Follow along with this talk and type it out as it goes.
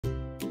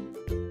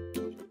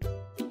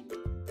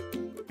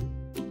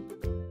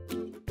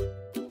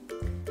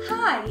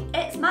Hi,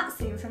 it's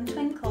Matsu from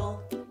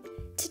Twinkle.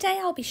 Today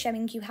I'll be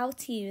showing you how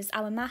to use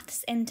our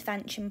maths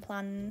intervention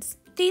plans.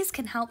 These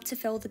can help to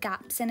fill the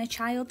gaps in a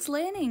child's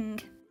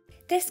learning.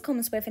 This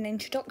comes with an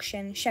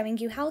introduction showing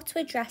you how to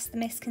address the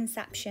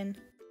misconception.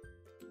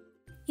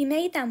 You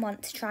may then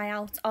want to try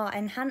out our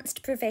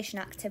enhanced provision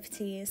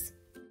activities.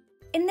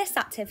 In this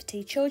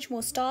activity, children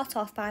will start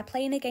off by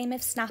playing a game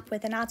of Snap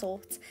with an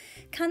adult.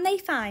 Can they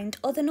find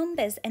other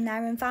numbers in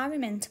their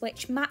environment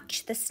which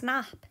match the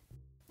snap?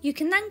 You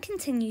can then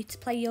continue to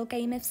play your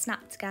game of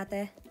Snap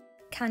together.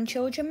 Can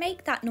children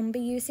make that number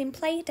using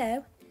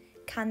Play-Doh?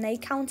 Can they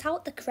count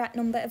out the correct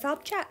number of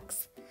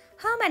objects?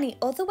 How many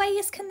other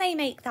ways can they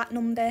make that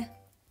number?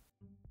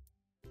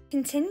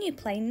 Continue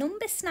playing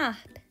Number Snap.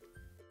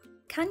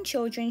 Can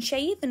children show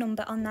you the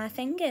number on their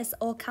fingers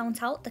or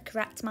count out the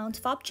correct amount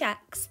of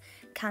objects?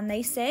 Can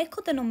they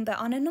circle the number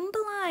on a number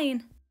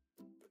line?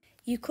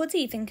 You could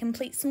even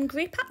complete some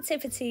group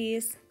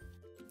activities.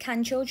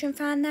 Can children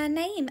find their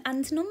name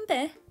and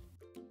number?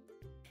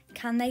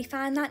 Can they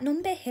find that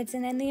number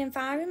hidden in the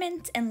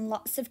environment in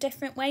lots of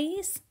different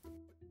ways?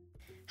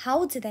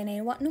 How do they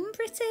know what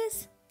number it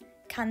is?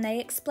 Can they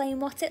explain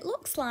what it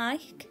looks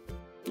like?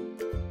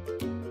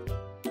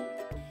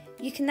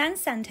 You can then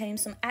send home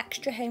some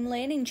extra home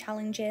learning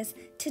challenges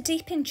to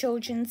deepen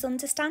children's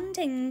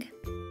understanding.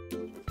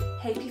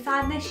 Hope you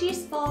find this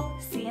useful.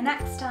 See you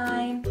next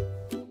time.